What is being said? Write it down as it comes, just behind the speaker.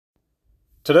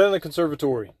Today in the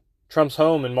conservatory, Trump's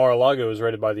home in Mar-a-Lago is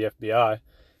raided by the FBI,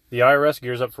 the IRS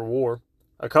gears up for war,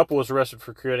 a couple is arrested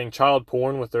for creating child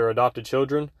porn with their adopted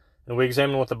children, and we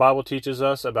examine what the Bible teaches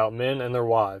us about men and their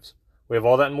wives. We have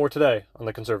all that and more today on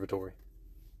the conservatory.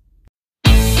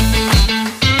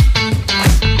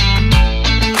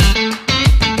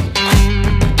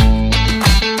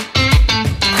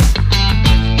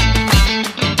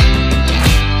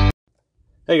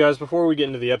 Hey guys, before we get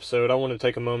into the episode, I want to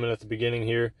take a moment at the beginning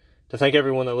here to thank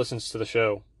everyone that listens to the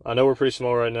show. I know we're pretty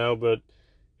small right now, but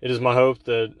it is my hope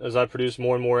that as I produce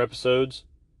more and more episodes,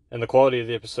 and the quality of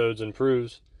the episodes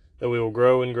improves, that we will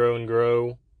grow and grow and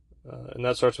grow, and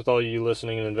that starts with all you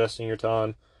listening and investing your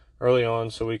time early on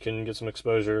so we can get some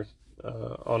exposure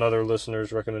on other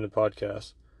listeners' recommended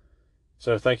podcasts.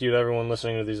 So thank you to everyone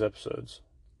listening to these episodes.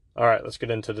 Alright, let's get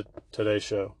into today's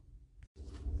show.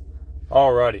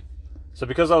 Alrighty. So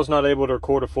because I was not able to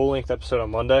record a full-length episode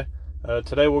on Monday,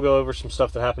 today we'll go over some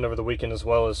stuff that happened over the weekend as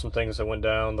well as some things that went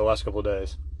down the last couple of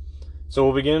days. So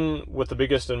we'll begin with the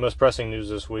biggest and most pressing news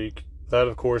this week, that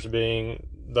of course being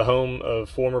the home of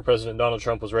former President Donald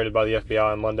Trump was raided by the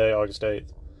FBI on Monday, August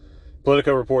 8th.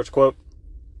 Politico reports, quote,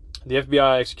 "The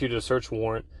FBI executed a search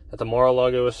warrant at the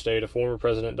Mar-a-Lago estate of former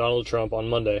President Donald Trump on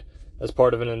Monday as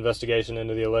part of an investigation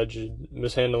into the alleged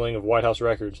mishandling of White House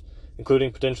records,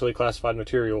 including potentially classified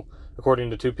material,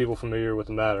 according to two people familiar with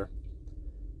the matter.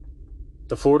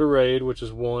 The Florida raid, which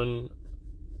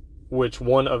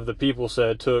one of the people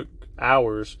said took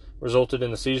hours, resulted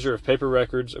in the seizure of paper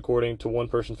records, according to one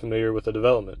person familiar with the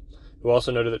development, who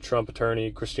also noted that Trump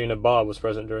attorney Christina Bobb was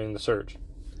present during the search.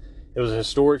 It was a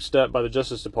historic step by the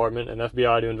Justice Department and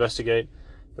FBI to investigate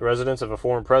the residence of a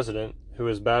former president who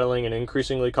is battling an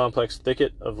increasingly complex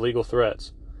thicket of legal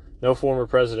threats. No former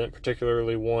president,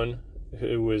 particularly one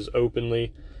who is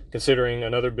openly considering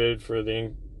another bid for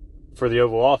the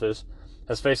Oval Office,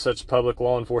 has faced such public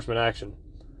law enforcement action,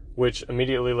 which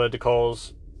immediately led to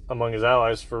calls among his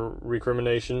allies for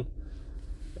recrimination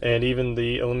and even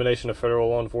the elimination of federal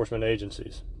law enforcement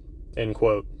agencies." End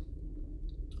quote.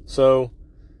 So,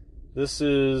 this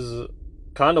is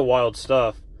kind of wild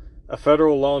stuff. A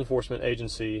federal law enforcement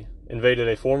agency invaded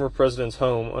a former president's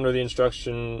home under the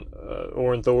instruction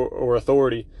or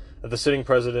authority of the sitting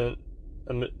president's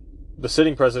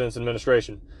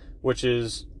administration, which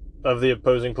is of the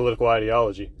opposing political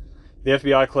ideology. The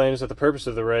FBI claims that the purpose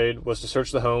of the raid was to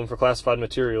search the home for classified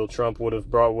material Trump would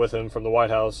have brought with him from the White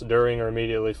House during or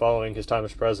immediately following his time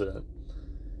as president.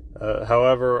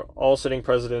 However, all sitting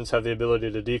presidents have the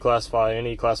ability to declassify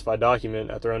any classified document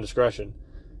at their own discretion.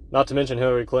 Not to mention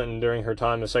Hillary Clinton, during her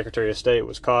time as Secretary of State,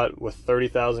 was caught with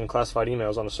 30,000 classified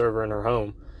emails on a server in her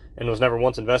home and was never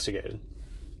once investigated.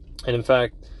 And in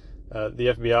fact, the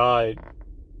FBI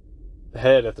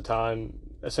head at the time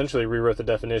essentially rewrote the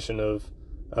definition of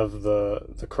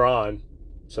the crime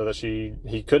so that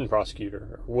he couldn't prosecute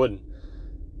her, or wouldn't.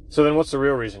 So then what's the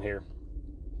real reason here?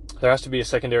 There has to be a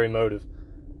secondary motive,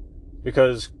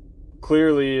 because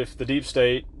clearly if the deep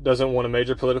state doesn't want a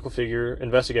major political figure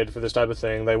investigated for this type of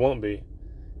thing, they won't be,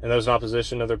 and those in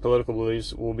opposition to their political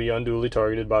beliefs will be unduly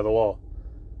targeted by the law.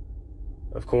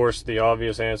 Of course, the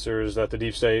obvious answer is that the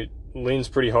deep state leans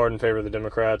pretty hard in favor of the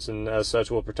Democrats, and as such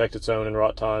will protect its own in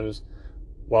wrought times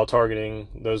while targeting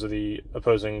those of the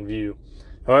opposing view.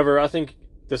 However, I think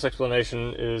this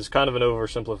explanation is kind of an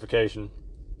oversimplification.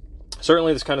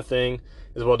 Certainly this kind of thing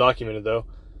is well documented, though.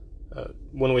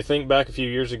 When we think back a few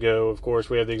years ago, of course,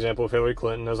 we have the example of Hillary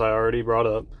Clinton, as I already brought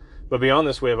up. But beyond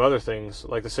this, we have other things,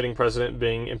 like the sitting president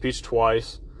being impeached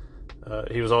twice.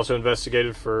 He was also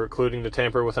investigated for colluding to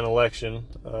tamper with an election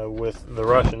with the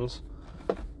Russians.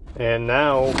 And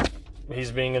now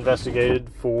he's being investigated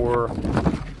for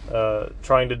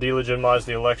trying to delegitimize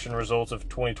the election results of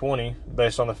 2020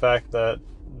 based on the fact that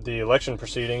the election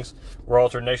proceedings were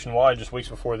altered nationwide just weeks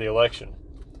before the election.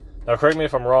 Now, correct me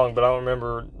if I'm wrong, but I don't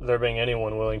remember there being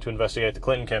anyone willing to investigate the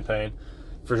Clinton campaign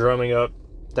for drumming up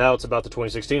doubts about the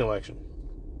 2016 election.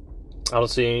 I don't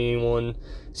see anyone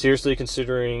seriously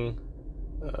considering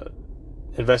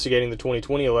investigating the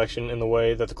 2020 election in the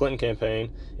way that the Clinton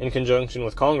campaign, in conjunction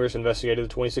with Congress, investigated the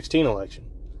 2016 election.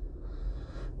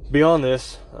 Beyond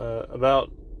this, how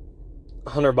about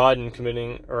Hunter Biden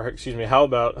committing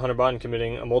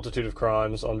a multitude of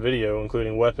crimes on video,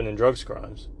 including weapon and drugs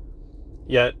crimes?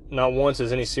 Yet, not once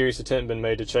has any serious attempt been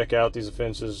made to check out these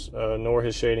offenses, nor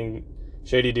his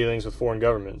shady dealings with foreign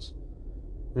governments.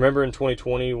 Remember in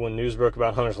 2020 when news broke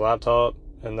about Hunter's laptop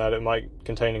and that it might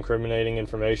contain incriminating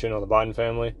information on the Biden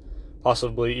family,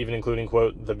 possibly even including,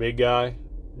 quote, the big guy,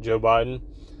 Joe Biden?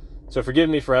 So forgive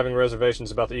me for having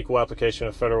reservations about the equal application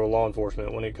of federal law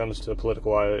enforcement when it comes to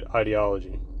political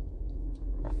ideology.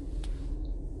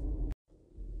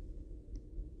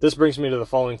 This brings me to the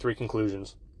following three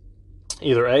conclusions.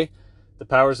 Either A, the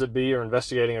powers that be are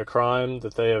investigating a crime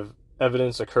that they have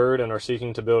evidence occurred and are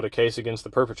seeking to build a case against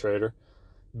the perpetrator.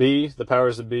 B, the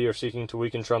powers that be are seeking to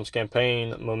weaken Trump's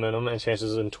campaign momentum and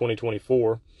chances in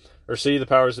 2024. Or C, the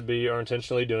powers that be are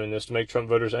intentionally doing this to make Trump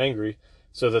voters angry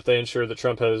so that they ensure that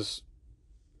Trump has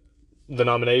the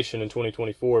nomination in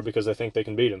 2024 because they think they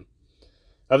can beat him.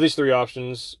 Of these three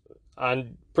options, I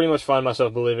pretty much find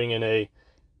myself believing in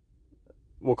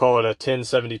we'll call it a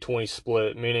 10-70-20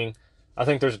 split, meaning I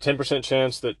think there's a 10%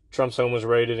 chance that Trump's home was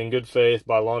raided in good faith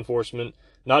by law enforcement,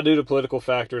 not due to political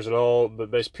factors at all, but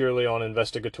based purely on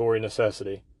investigatory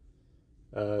necessity.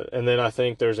 And then I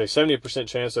think there's a 70%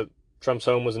 chance that Trump's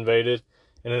home was invaded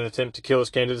in an attempt to kill his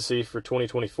candidacy for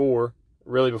 2024,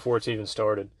 really before it's even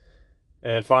started.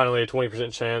 And finally, a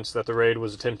 20% chance that the raid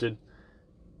was attempted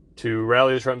to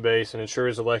rally the Trump base and ensure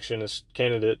his election as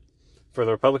candidate for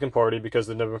the Republican Party because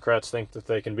the Democrats think that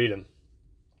they can beat him.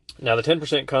 Now, the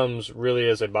 10% comes really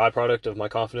as a byproduct of my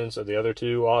confidence of the other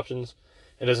two options.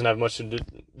 It doesn't have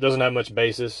much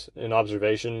basis in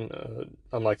observation,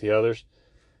 unlike the others.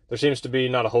 There seems to be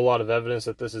not a whole lot of evidence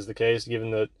that this is the case,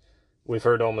 given that we've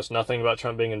heard almost nothing about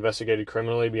Trump being investigated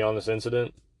criminally beyond this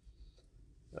incident.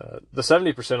 The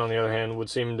 70%, on the other hand, would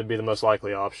seem to be the most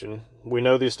likely option. We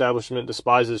know the establishment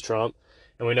despises Trump,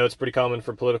 and we know it's pretty common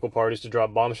for political parties to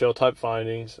drop bombshell-type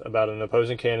findings about an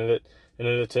opposing candidate in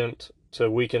an attempt to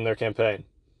weaken their campaign.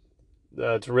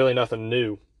 It's really nothing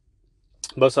new.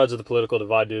 Both sides of the political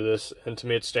divide do this, and to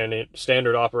me it's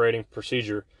standard operating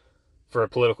procedure for a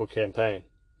political campaign.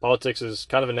 Politics is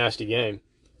kind of a nasty game.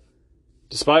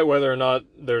 Despite whether or not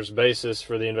there's basis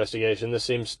for the investigation, this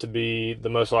seems to be the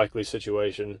most likely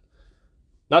situation.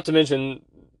 Not to mention,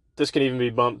 this can even be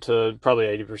bumped to probably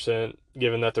 80%,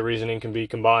 given that the reasoning can be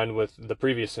combined with the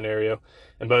previous scenario,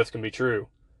 and both can be true.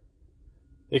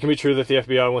 It can be true that the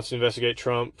FBI wants to investigate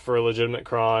Trump for a legitimate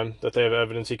crime that they have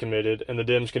evidence he committed, and the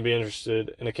Dems can be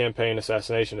interested in a campaign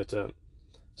assassination attempt.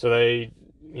 So they,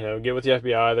 get with the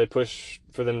FBI, they push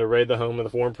for them to raid the home of the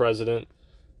former president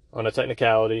on a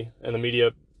technicality, and the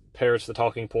media parrots the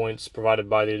talking points provided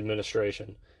by the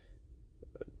administration,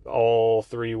 all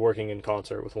three working in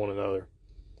concert with one another.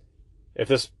 If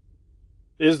this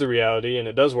is the reality, and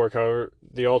it does work, however,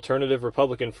 the alternative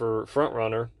Republican for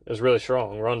frontrunner is really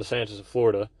strong. Ron DeSantis of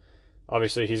Florida.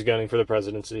 Obviously, he's gunning for the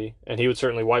presidency, and he would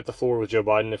certainly wipe the floor with Joe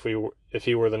Biden if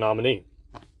he were the nominee.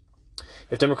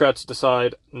 If Democrats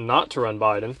decide not to run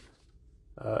Biden,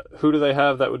 who do they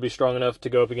have that would be strong enough to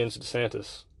go up against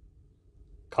DeSantis?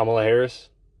 Kamala Harris?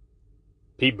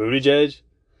 Pete Buttigieg?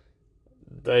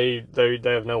 They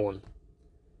have no one.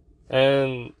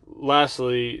 And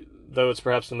lastly, though it's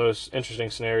perhaps the most interesting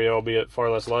scenario, albeit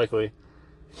far less likely,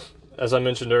 as I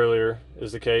mentioned earlier,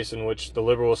 is the case in which the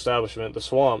liberal establishment, the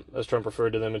swamp, as Trump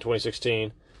referred to them in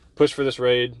 2016, pushed for this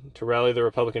raid to rally the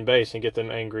Republican base and get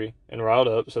them angry and riled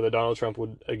up so that Donald Trump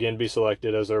would again be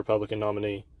selected as the Republican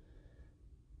nominee.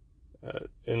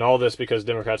 And all this because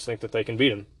Democrats think that they can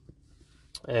beat him.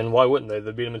 And why wouldn't they?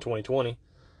 They beat him in 2020.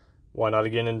 Why not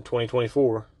again in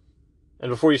 2024? And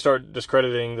before you start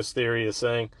discrediting this theory as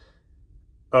saying,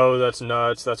 oh, that's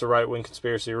nuts, that's a right-wing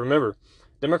conspiracy, remember,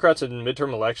 Democrats in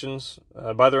midterm elections,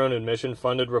 by their own admission,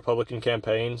 funded Republican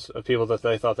campaigns of people that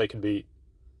they thought they could beat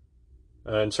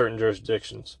in certain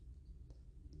jurisdictions.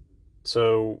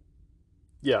 So,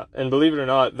 yeah, and believe it or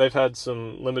not, they've had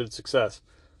some limited success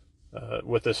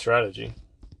with this strategy.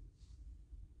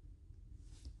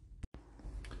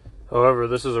 However,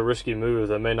 this is a risky move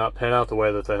that may not pan out the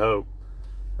way that they hope.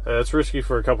 It's risky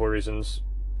for a couple of reasons.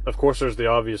 Of course, there's the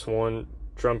obvious one.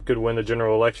 Trump could win the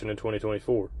general election in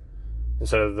 2024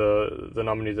 instead of the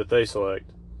nominee that they select.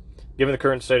 Given the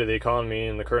current state of the economy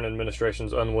and the current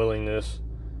administration's unwillingness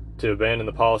to abandon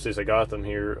the policies that got them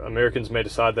here, Americans may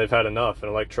decide they've had enough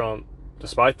and elect Trump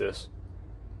despite this.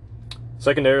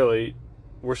 Secondarily,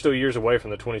 we're still years away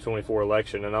from the 2024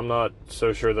 election, and I'm not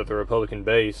so sure that the Republican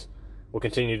base will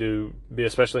continue to be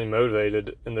especially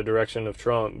motivated in the direction of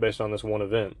Trump based on this one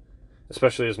event,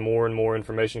 especially as more and more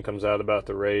information comes out about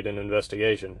the raid and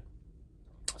investigation.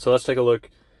 So let's take a look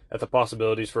at the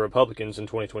possibilities for Republicans in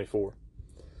 2024.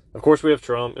 Of course, we have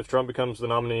Trump. If Trump becomes the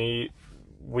nominee,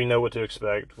 we know what to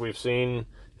expect. We've seen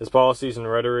his policies and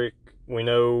rhetoric. We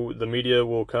know the media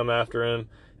will come after him,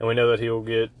 and we know that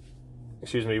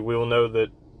we will know that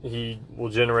he will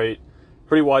generate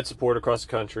pretty wide support across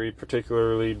the country,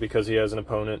 particularly because he has an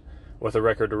opponent with a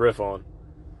record to riff on.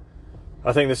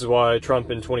 I think this is why Trump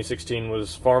in 2016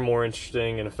 was far more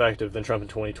interesting and effective than Trump in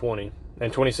 2020.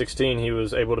 In 2016, he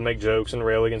was able to make jokes and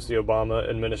rail against the Obama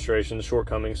administration's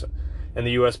shortcomings and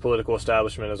the U.S. political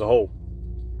establishment as a whole.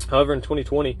 However, in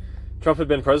 2020, Trump had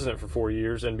been president for 4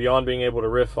 years, and beyond being able to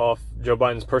riff off Joe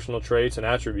Biden's personal traits and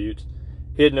attributes,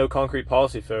 he had no concrete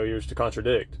policy failures to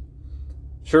contradict.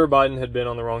 Sure, Biden had been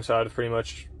on the wrong side of pretty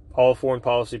much all foreign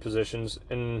policy positions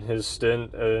in his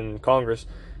stint in Congress,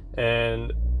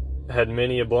 and had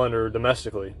many a blunder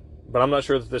domestically, but I'm not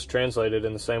sure that this translated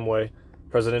in the same way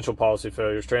presidential policy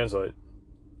failures translate.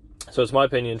 So it's my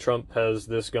opinion Trump has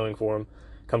this going for him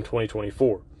come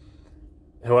 2024.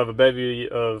 He'll have a bevy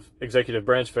of executive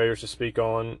branch failures to speak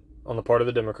on the part of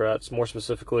the Democrats, more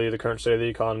specifically the current state of the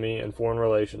economy and foreign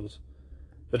relations.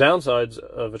 The downsides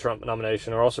of a Trump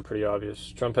nomination are also pretty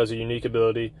obvious. Trump has a unique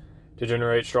ability to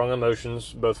generate strong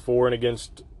emotions, both for and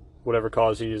against whatever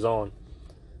cause he is on.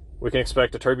 We can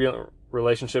expect a turbulent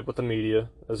relationship with the media,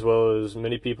 as well as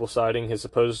many people citing his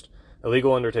supposed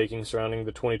illegal undertaking surrounding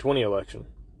the 2020 election.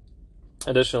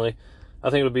 Additionally, I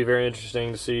think it'll be very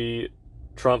interesting to see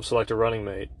Trump select a running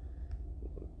mate.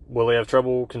 Will he have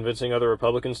trouble convincing other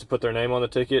Republicans to put their name on the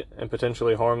ticket and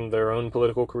potentially harm their own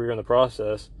political career in the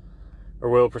process? Or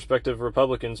will prospective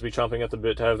Republicans be chomping at the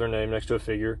bit to have their name next to a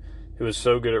figure who is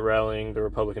so good at rallying the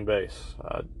Republican base?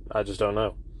 I just don't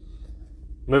know.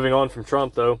 Moving on from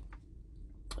Trump, though,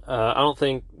 I don't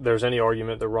think there's any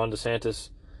argument that Ron DeSantis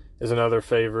is another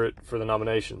favorite for the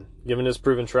nomination. Given his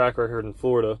proven track record in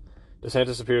Florida,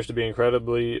 DeSantis appears to be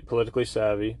incredibly politically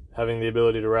savvy, having the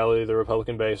ability to rally the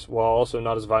Republican base while also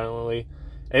not as violently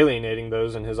alienating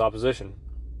those in his opposition,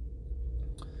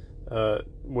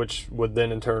 which would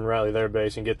then in turn rally their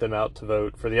base and get them out to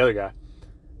vote for the other guy.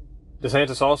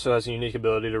 DeSantis also has a unique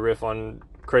ability to riff on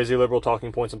crazy liberal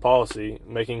talking points and policy,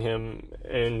 making him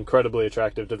incredibly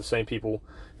attractive to the same people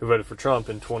who voted for Trump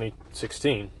in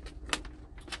 2016.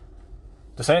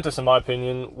 DeSantis, in my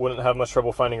opinion, wouldn't have much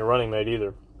trouble finding a running mate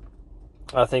either.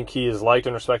 I think he is liked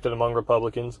and respected among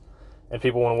Republicans, and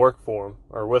people want to work for him,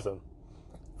 or with him.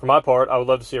 For my part, I would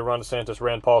love to see a Ron DeSantis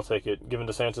Rand Paul ticket, given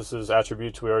DeSantis'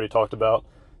 attributes we already talked about,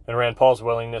 and Rand Paul's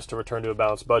willingness to return to a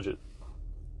balanced budget.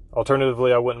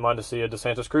 Alternatively, I wouldn't mind to see a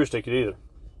DeSantis Cruz ticket either.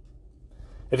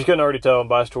 If you couldn't already tell, I'm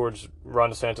biased towards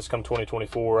Ron DeSantis come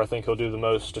 2024. I think he'll do the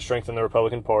most to strengthen the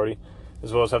Republican Party,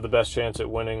 as well as have the best chance at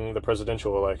winning the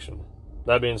presidential election.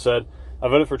 That being said, I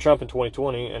voted for Trump in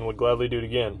 2020 and would gladly do it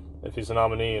again if he's the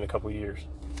nominee in a couple years.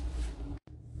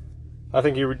 I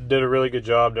think he did a really good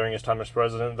job during his time as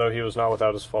president, though he was not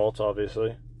without his faults,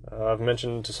 obviously. I've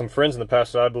mentioned to some friends in the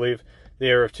past that I believe the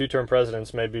era of two-term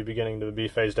presidents may be beginning to be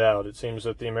phased out. It seems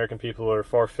that the American people are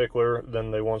far fickler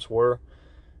than they once were.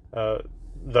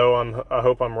 Though I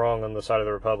hope I'm wrong on the side of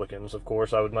the Republicans. Of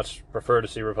course, I would much prefer to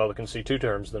see Republicans see 2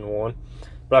 terms than 1,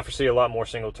 but I foresee a lot more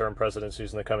single-term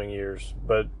presidencies in the coming years,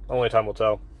 but only time will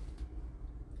tell.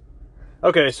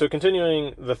 Okay, so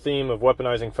continuing the theme of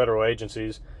weaponizing federal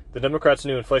agencies, the Democrats'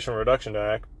 new Inflation Reduction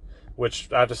Act,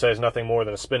 which I have to say is nothing more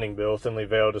than a spending bill thinly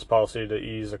veiled as policy to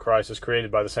ease a crisis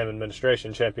created by the same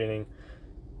administration championing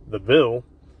the bill,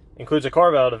 includes a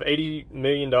carve-out of $80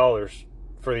 million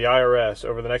for the IRS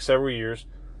over the next several years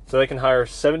so they can hire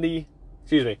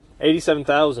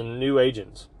 87,000 new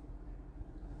agents.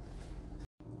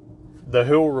 The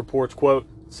Hill reports, quote,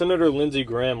 Senator Lindsey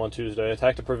Graham on Tuesday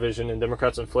attacked a provision in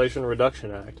Democrats' Inflation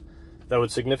Reduction Act that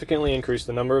would significantly increase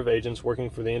the number of agents working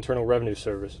for the Internal Revenue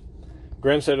Service.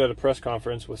 Graham said at a press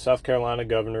conference with South Carolina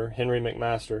Governor Henry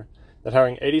McMaster that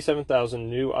hiring 87,000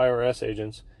 new IRS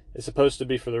agents is supposed to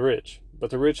be for the rich, but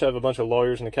the rich have a bunch of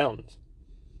lawyers and accountants.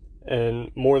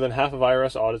 And more than half of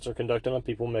IRS audits are conducted on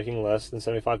people making less than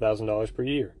 $75,000 per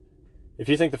year. If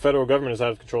you think the federal government is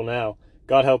out of control now,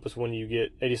 God help us when you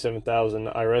get 87,000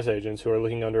 IRS agents who are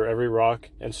looking under every rock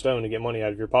and stone to get money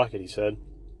out of your pocket, he said.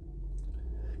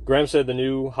 Graham said the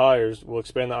new hires will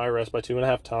expand the IRS by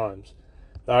 2.5 times.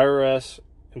 The IRS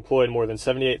employed more than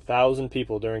 78,000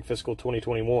 people during fiscal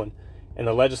 2021, and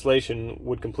the legislation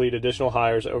would complete additional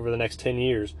hires over the next 10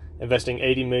 years, investing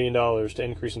 $80 million to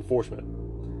increase enforcement.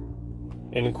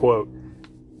 End quote.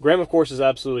 Graham, of course, is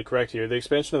absolutely correct here. The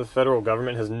expansion of the federal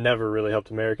government has never really helped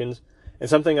Americans, and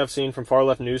something I've seen from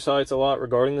far-left news sites a lot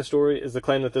regarding the story is the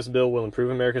claim that this bill will improve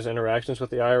America's interactions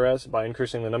with the IRS by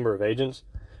increasing the number of agents,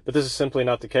 but this is simply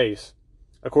not the case.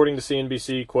 According to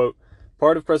CNBC, quote,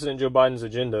 part of President Joe Biden's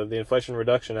agenda, the Inflation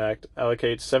Reduction Act,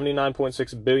 allocates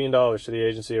 $79.6 billion to the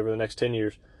agency over the next 10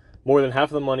 years. More than half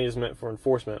of the money is meant for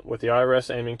enforcement, with the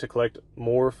IRS aiming to collect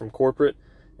more from corporate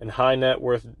and high net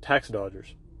worth tax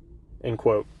dodgers. End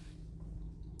quote.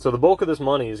 So the bulk of this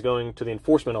money is going to the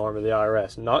enforcement arm of the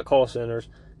IRS, not call centers,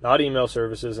 not email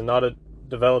services, and not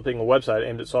developing a website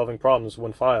aimed at solving problems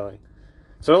when filing.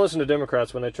 So don't listen to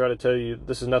Democrats when they try to tell you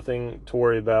this is nothing to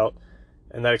worry about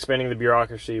and that expanding the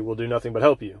bureaucracy will do nothing but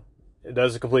help you. It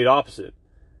does the complete opposite.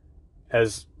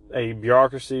 As a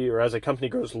bureaucracy or as a company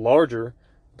grows larger,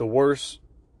 the worse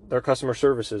their customer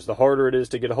service is, the harder it is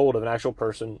to get a hold of an actual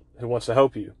person who wants to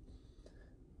help you.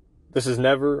 This has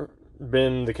never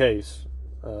been the case,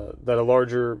 that a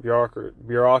larger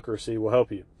bureaucracy will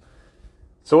help you.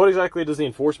 So what exactly does the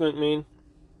enforcement mean?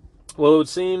 Well, it would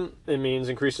seem it means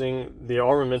increasing the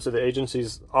armaments of the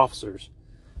agency's officers,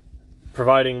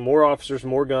 providing more officers,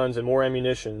 more guns, and more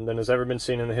ammunition than has ever been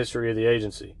seen in the history of the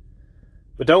agency.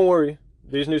 But don't worry,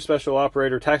 these new special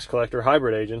operator tax collector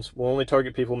hybrid agents will only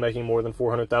target people making more than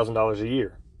 $400,000 a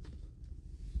year.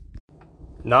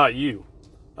 Not you.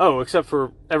 Oh, except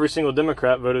for every single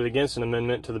Democrat voted against an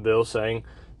amendment to the bill saying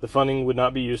the funding would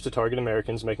not be used to target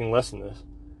Americans making less than this.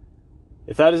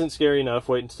 If that isn't scary enough,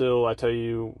 wait until I tell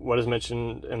you what is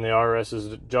mentioned in the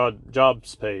IRS's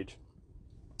jobs page.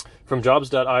 From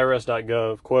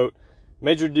jobs.irs.gov, quote,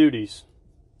 major duties: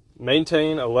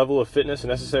 maintain a level of fitness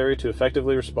necessary to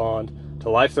effectively respond to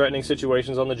life-threatening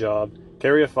situations on the job,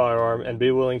 carry a firearm, and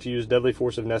be willing to use deadly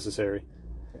force if necessary,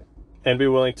 and be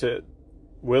willing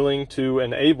to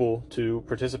and able to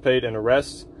participate in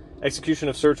arrests, execution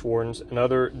of search warrants, and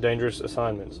other dangerous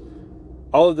assignments.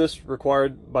 All of this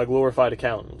required by glorified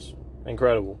accountants.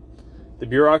 Incredible. The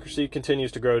bureaucracy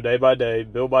continues to grow day by day,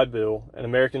 bill by bill, and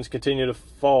Americans continue to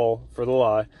fall for the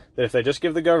lie that if they just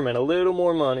give the government a little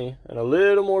more money and a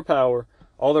little more power,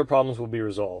 all their problems will be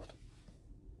resolved.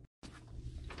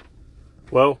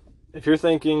 Well, if you're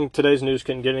thinking today's news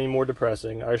couldn't get any more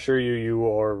depressing, I assure you, you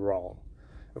are wrong.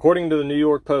 According to the New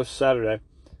York Post Saturday,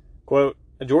 quote,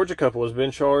 a Georgia couple has been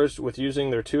charged with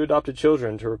using their 2 adopted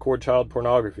children to record child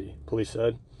pornography, police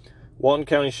said. Walton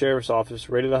County Sheriff's Office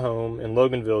raided a home in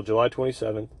Loganville July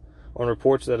 27th on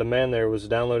reports that a man there was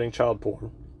downloading child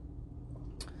porn.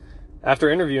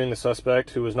 After interviewing the suspect,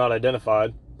 who was not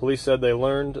identified, police said they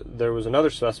learned there was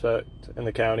another suspect in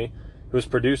the county who was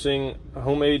producing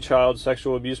homemade child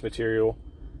sexual abuse material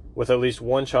with at least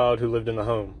one child who lived in the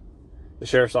home, the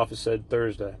sheriff's office said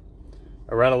Thursday.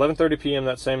 Around 11:30 p.m.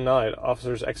 that same night,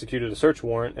 officers executed a search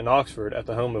warrant in Oxford at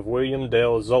the home of William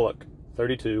Dale Zulick,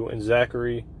 32, and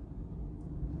Zachary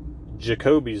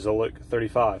Jacoby Zulick,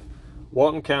 35.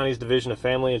 Walton County's Division of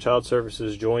Family and Child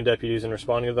Services joined deputies in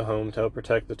responding to the home to help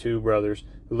protect the 2 brothers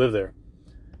who live there.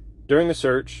 During the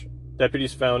search,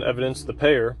 deputies found evidence the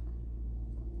pair,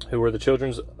 who were the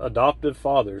children's adoptive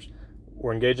fathers,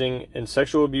 were engaging in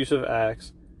sexual abusive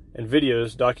acts and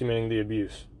videos documenting the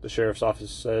abuse, the sheriff's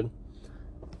office said.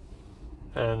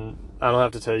 And I don't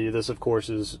have to tell you, this of course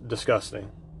is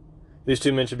disgusting. These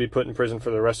 2 men should be put in prison for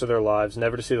the rest of their lives,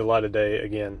 never to see the light of day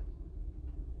again.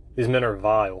 These men are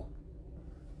vile.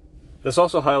 This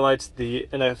also highlights the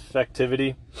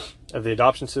ineffectivity of the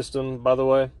adoption system, by the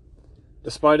way.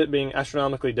 Despite it being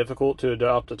astronomically difficult to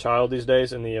adopt a child these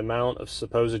days and the amount of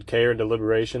supposed care and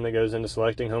deliberation that goes into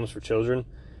selecting homes for children,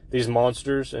 these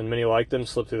monsters, and many like them,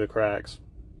 slip through the cracks.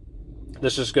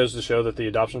 This just goes to show that the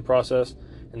adoption process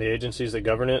and the agencies that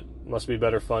govern it must be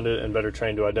better funded and better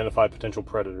trained to identify potential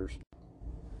predators.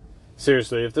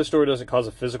 Seriously, if this story doesn't cause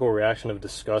a physical reaction of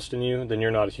disgust in you, then you're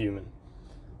not a human.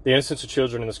 The innocence of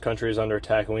children in this country is under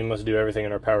attack, and we must do everything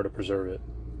in our power to preserve it.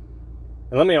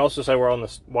 And let me also say,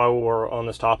 while we're on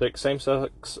this topic,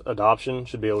 same-sex adoption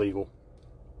should be illegal.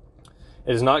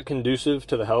 It is not conducive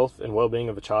to the health and well-being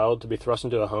of a child to be thrust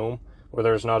into a home where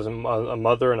there is not a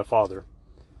mother and a father.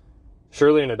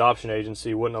 Surely an adoption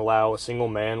agency wouldn't allow a single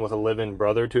man with a live-in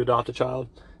brother to adopt a child,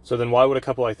 so then why would a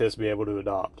couple like this be able to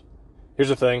adopt? Here's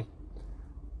the thing.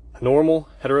 A normal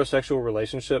heterosexual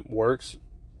relationship works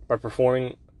by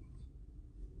performing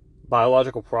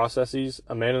biological processes.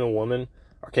 A man and a woman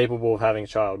are capable of having a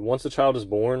child. Once the child is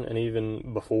born, and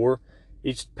even before,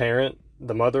 each parent,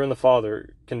 the mother and the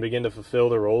father, can begin to fulfill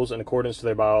their roles in accordance to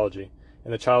their biology,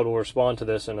 and the child will respond to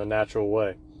this in a natural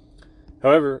way.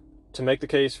 However, to make the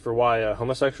case for why a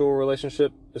homosexual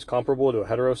relationship is comparable to a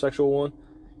heterosexual one,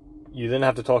 you then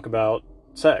have to talk about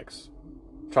sex.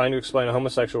 Trying to explain a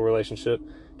homosexual relationship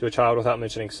to a child without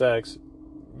mentioning sex,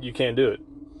 you can't do it.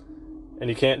 And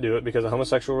you can't do it because a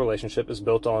homosexual relationship is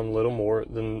built on little more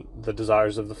than the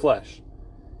desires of the flesh.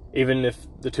 Even if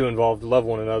the 2 involved love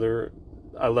one another,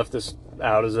 I left this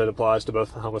out as it applies to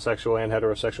both homosexual and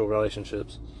heterosexual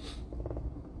relationships.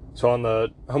 So on the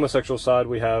homosexual side,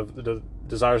 we have the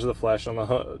desires of the flesh. On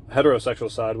the heterosexual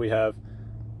side, we have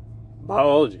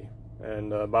biology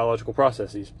and biological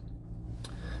processes.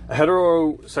 A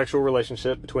heterosexual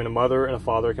relationship between a mother and a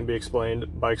father can be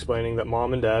explained by explaining that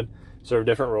mom and dad serve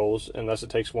different roles, and thus it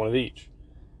takes one of each.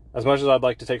 As much as I'd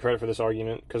like to take credit for this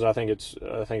argument, because I think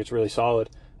it's really solid,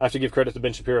 I have to give credit to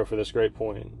Ben Shapiro for this great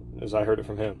point, as I heard it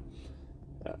from him.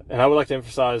 And I would like to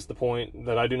emphasize the point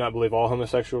that I do not believe all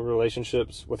homosexual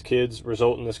relationships with kids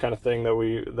result in this kind of thing that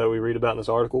we read about in this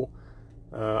article.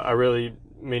 I really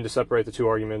mean to separate the two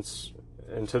arguments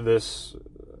into this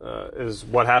is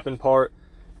what happened part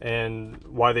and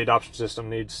why the adoption system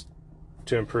needs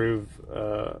to improve,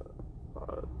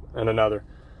 and another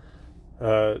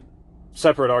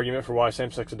separate argument for why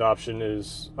same-sex adoption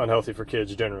is unhealthy for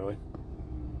kids generally.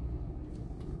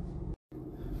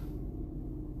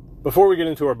 Before we get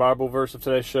into our Bible verse of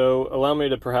today's show, allow me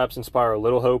to perhaps inspire a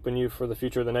little hope in you for the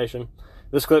future of the nation.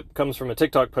 This clip comes from a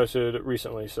TikTok posted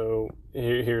recently, so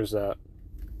here's that.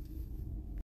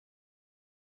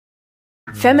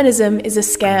 Feminism is a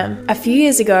scam. A few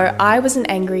years ago, I was an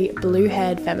angry,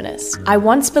 blue-haired feminist. I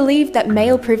once believed that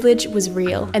male privilege was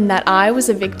real and that I was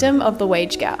a victim of the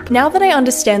wage gap. Now that I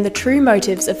understand the true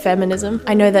motives of feminism,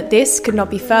 I know that this could not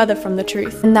be further from the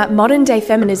truth, and that modern-day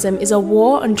feminism is a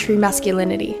war on true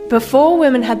masculinity. Before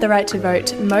women had the right to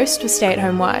vote, most were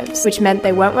stay-at-home wives, which meant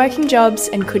they weren't working jobs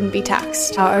and couldn't be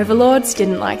taxed. Our overlords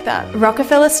didn't like that.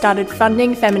 Rockefeller started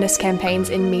funding feminist campaigns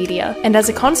in media, and as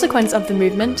a consequence of the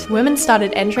movement, women started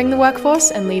entering the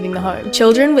workforce and leaving the home.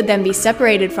 Children would then be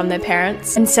separated from their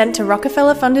parents and sent to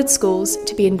Rockefeller-funded schools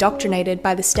to be indoctrinated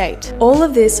by the state. All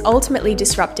of this ultimately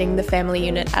disrupting the family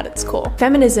unit at its core.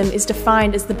 Feminism is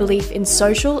defined as the belief in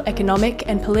social, economic,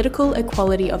 and political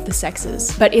equality of the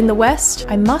sexes. But in the West,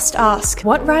 I must ask,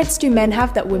 what rights do men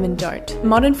have that women don't?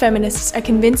 Modern feminists are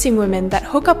convincing women that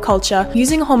hookup culture,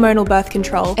 using hormonal birth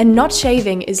control, and not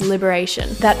shaving is liberation.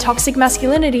 That toxic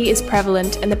masculinity is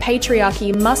prevalent and the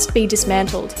patriarchy must be dismantled.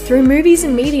 Through movies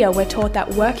and media, we're taught that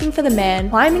working for the man,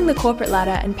 climbing the corporate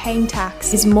ladder, and paying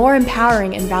tax is more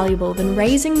empowering and valuable than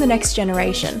raising the next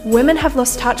generation. Women have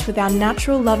lost touch with our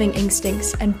natural loving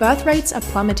instincts, and birth rates are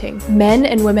plummeting. Men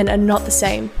and women are not the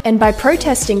same. And by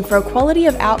protesting for equality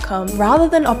of outcome rather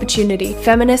than opportunity,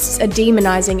 feminists are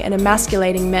demonizing and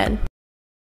emasculating men.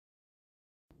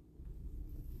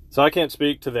 So I can't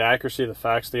speak to the accuracy of the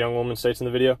facts the young woman states in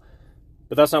the video,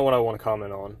 but that's not what I want to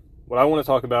comment on. What I want to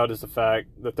talk about is the fact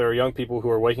that there are young people who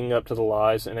are waking up to the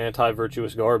lies and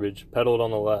anti-virtuous garbage peddled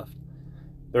on the left.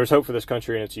 There is hope for this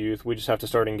country and its youth. We just have to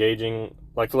start engaging,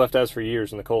 like the left has for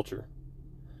years, in the culture.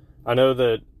 I know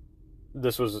that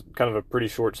this was kind of a pretty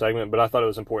short segment, but I thought it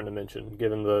was important to mention,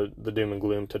 given the doom and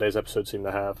gloom today's episode seemed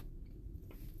to have.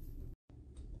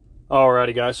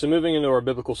 Alrighty guys, so moving into our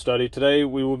biblical study, today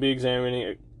we will be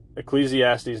examining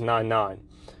Ecclesiastes 9:9,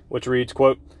 which reads,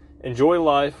 quote, "Enjoy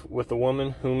life with the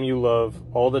woman whom you love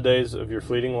all the days of your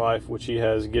fleeting life which he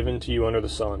has given to you under the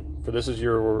sun, for this is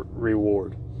your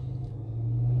reward."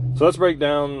 So let's break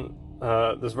down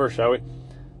this verse, shall we?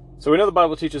 So we know the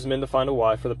Bible teaches men to find a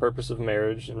wife for the purpose of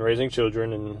marriage and raising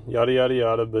children and yada yada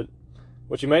yada, but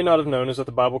what you may not have known is that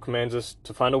the Bible commands us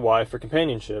to find a wife for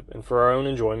companionship and for our own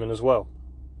enjoyment as well.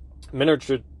 Men are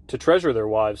to treasure their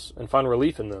wives and find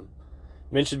relief in them.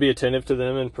 Men should be attentive to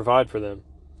them and provide for them.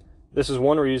 This is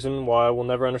one reason why I will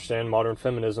never understand modern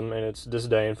feminism and its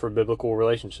disdain for biblical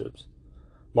relationships.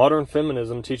 Modern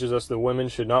feminism teaches us that women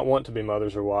should not want to be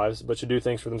mothers or wives, but should do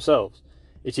things for themselves.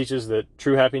 It teaches that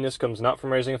true happiness comes not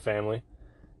from raising a family,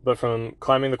 but from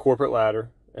climbing the corporate ladder,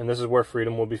 and this is where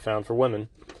freedom will be found for women,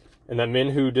 and that men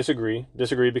who disagree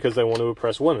because they want to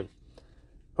oppress women.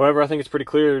 However, I think it's pretty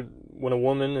clear when a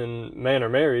woman and man are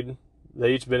married,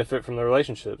 they each benefit from the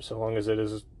relationship, so long as it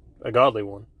is a godly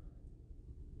one.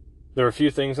 There are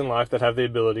few things in life that have the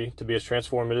ability to be as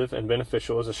transformative and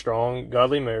beneficial as a strong,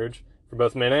 godly marriage for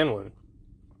both men and women.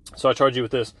 So I charge you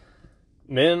with this.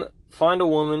 Men, find a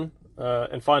woman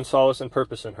and find solace and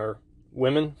purpose in her.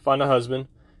 Women, find a husband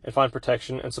and find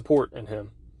protection and support in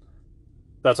him.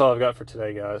 That's all I've got for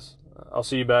today, guys. I'll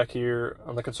see you back here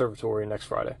on the conservatory next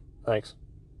Friday. Thanks.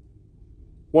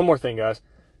 One more thing, guys.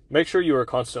 Make sure you are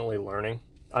constantly learning.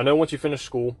 I know once you finish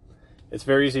school, it's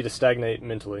very easy to stagnate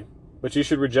mentally. But you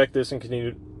should reject this and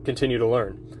continue to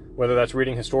learn, whether that's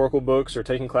reading historical books or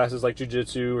taking classes like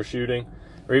jiu-jitsu or shooting,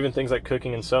 or even things like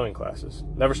cooking and sewing classes.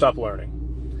 Never stop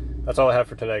learning. That's all I have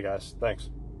for today, guys. Thanks.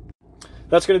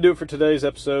 That's going to do it for today's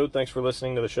episode. Thanks for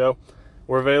listening to the show.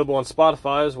 We're available on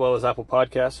Spotify as well as Apple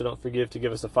Podcasts, so don't forget to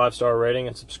give us a 5-star rating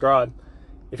and subscribe.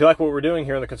 If you like what we're doing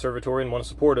here in the conservatory and want to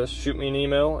support us, shoot me an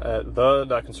email at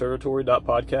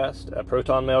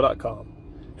the.conservatory.podcast@protonmail.com.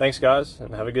 Thanks, guys,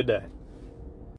 and have a good day.